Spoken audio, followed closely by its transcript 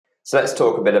So let's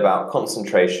talk a bit about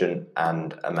concentration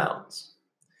and amounts.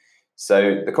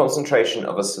 So the concentration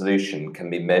of a solution can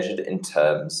be measured in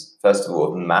terms, first of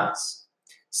all, of mass.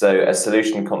 So a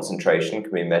solution concentration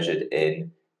can be measured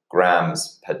in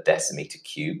grams per decimeter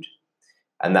cubed,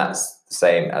 and that's the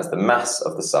same as the mass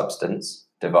of the substance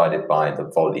divided by the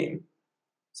volume.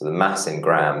 So the mass in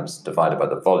grams divided by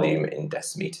the volume in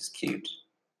decimeters cubed.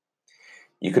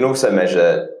 You can also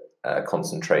measure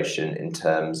concentration in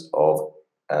terms of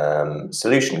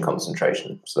solution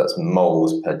concentration. So that's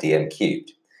moles per dm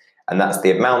cubed. And that's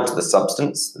the amount of the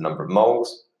substance, the number of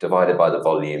moles, divided by the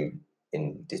volume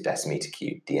in decimeter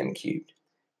cubed, dm cubed.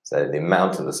 So the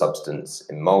amount of the substance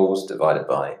in moles divided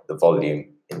by the volume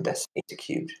in decimeter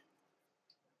cubed.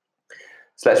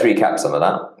 So let's recap some of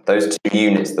that. Those two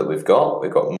units that we've got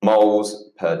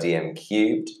moles per dm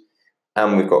cubed,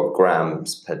 and we've got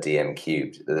grams per dm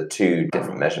cubed. They're the two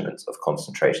different measurements of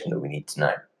concentration that we need to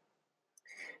know.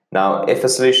 Now, if a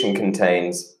solution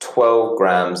contains 12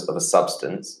 grams of a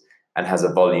substance and has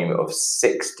a volume of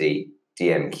 60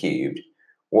 dm cubed,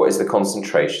 what is the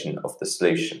concentration of the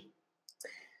solution?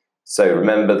 So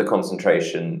remember the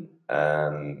concentration,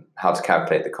 how to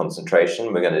calculate the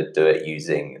concentration. We're going to do it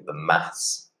using the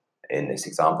mass in this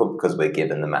example because we're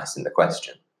given the mass in the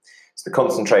question. So the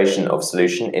concentration of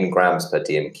solution in grams per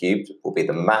dm cubed will be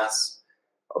the mass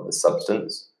of the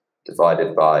substance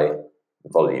divided by the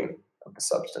volume of the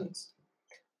substance.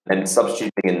 And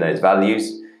substituting in those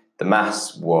values, the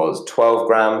mass was 12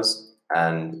 grams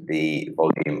and the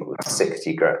volume was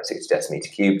 60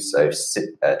 decimeter cubed. So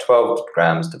 12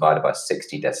 grams divided by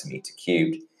 60 decimeter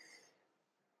cubed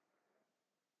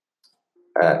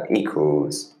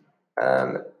equals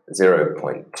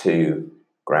 0.2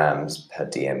 grams per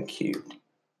dm cubed.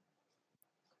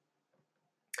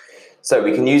 So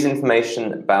we can use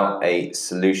information about a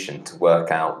solution to work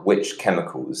out which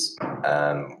chemicals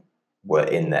were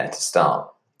in there to start.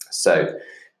 So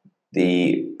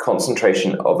the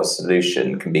concentration of a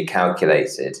solution can be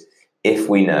calculated if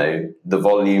we know the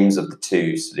volumes of the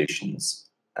two solutions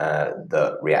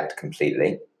that react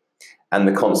completely and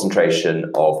the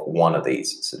concentration of one of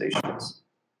these solutions.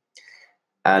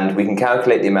 And we can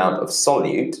calculate the amount of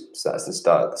solute, so that's the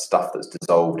stuff that's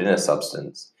dissolved in a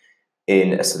substance,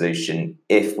 in a solution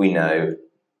if we know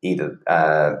either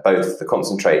both the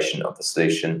concentration of the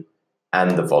solution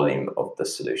and the volume of the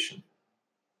solution.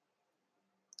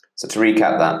 So to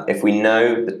recap that, if we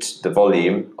know the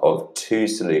volume of two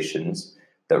solutions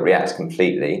that react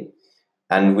completely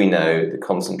and we know the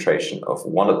concentration of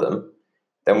one of them,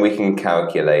 then we can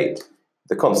calculate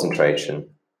the concentration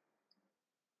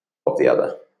of the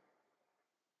other.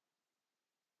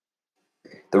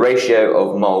 The ratio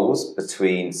of moles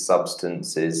between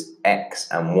substances X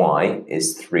and Y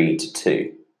is 3 to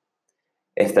 2.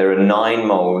 If there are 9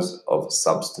 moles of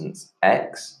substance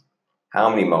X, how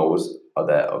many moles are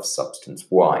there of substance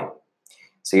Y?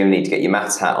 So you're going to need to get your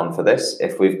maths hat on for this.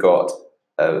 If we've got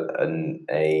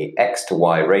a X to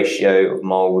Y ratio of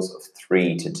moles of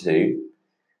 3 to 2,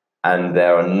 and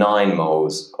there are 9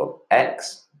 moles of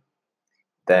X,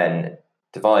 then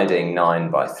dividing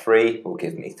 9 by 3 will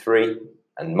give me 3.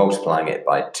 And multiplying it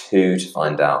by 2 to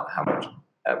find out how much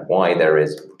Y there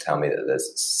is will tell me that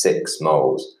there's 6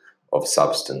 moles of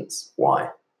substance Y.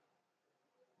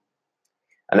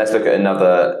 And let's look at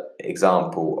another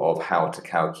example of how to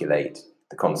calculate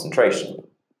the concentration.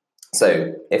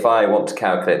 So if I want to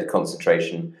calculate the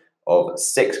concentration of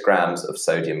 6 grams of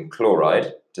sodium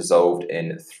chloride dissolved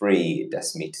in 3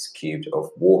 decimeters cubed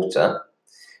of water,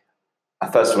 I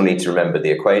first of all need to remember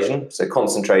the equation. So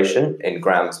concentration in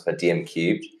grams per dm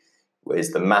cubed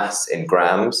is the mass in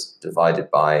grams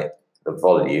divided by the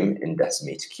volume in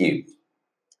decimeter cubed.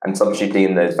 And substituting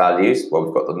in those values, well,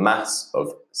 we've got the mass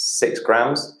of 6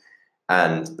 grams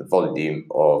and the volume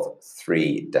of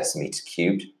 3 decimeter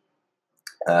cubed.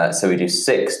 So we do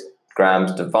 6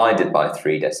 grams divided by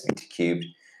 3 decimeter cubed,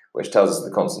 which tells us the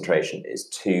concentration is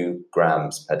 2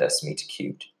 grams per decimeter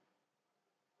cubed.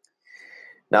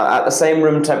 Now, at the same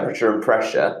room temperature and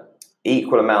pressure,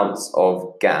 equal amounts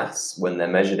of gas, when they're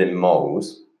measured in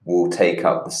moles, will take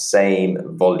up the same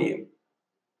volume.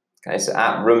 Okay, so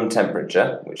at room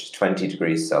temperature, which is 20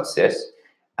 degrees Celsius,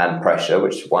 and pressure,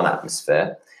 which is 1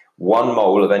 atmosphere, 1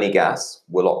 mole of any gas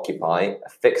will occupy a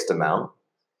fixed amount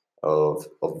of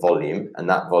volume, and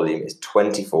that volume is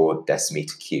 24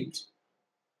 decimeter cubed.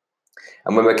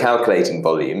 And when we're calculating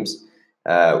volumes,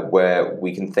 where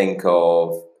we can think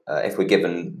of if we're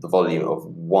given the volume of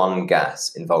 1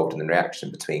 gas involved in the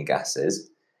reaction between gases,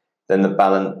 then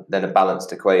a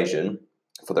balanced equation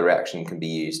for the reaction can be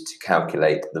used to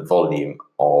calculate the volume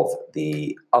of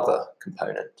the other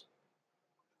component.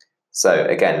 So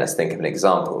again, let's think of an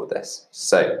example of this.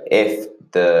 So if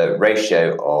the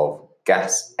ratio of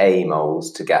gas A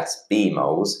moles to gas B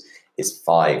moles is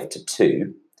 5 to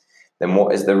 2, then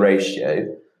what is the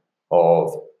ratio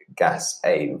of gas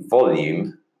A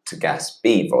volume to gas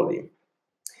B volume?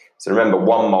 So remember,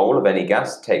 1 mole of any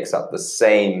gas takes up the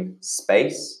same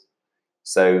space,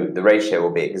 so the ratio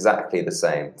will be exactly the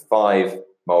same. 5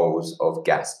 moles of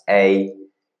gas A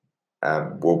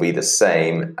will be the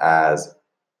same as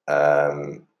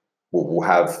will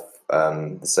have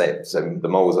the same. So the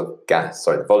moles of gas,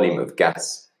 sorry, the volume of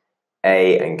gas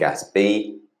A and gas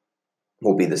B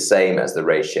will be the same as the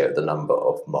ratio of the number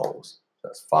of moles.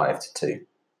 That's 5 to 2.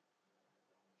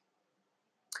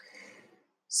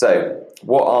 So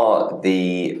what are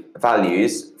the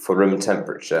values for room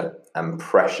temperature and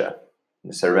pressure?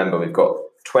 So remember, we've got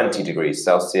 20 degrees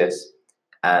Celsius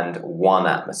and 1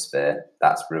 atmosphere.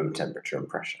 That's room temperature and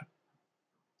pressure.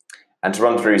 And to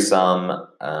run through some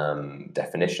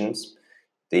definitions,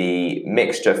 the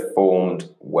mixture formed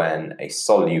when a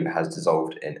solute has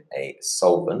dissolved in a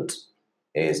solvent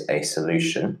is a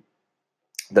solution.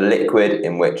 The liquid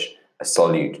in which a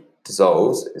solute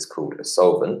dissolves is called a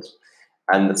solvent.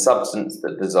 And the substance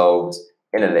that dissolves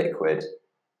in a liquid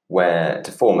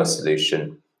to form a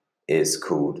solution is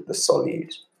called the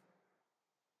solute.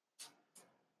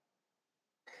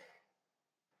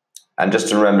 And just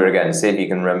to remember again, see if you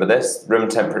can remember this, room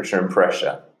temperature and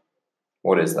pressure.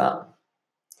 What is that?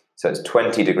 So it's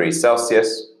 20 degrees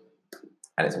Celsius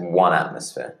and it's 1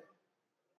 atmosphere.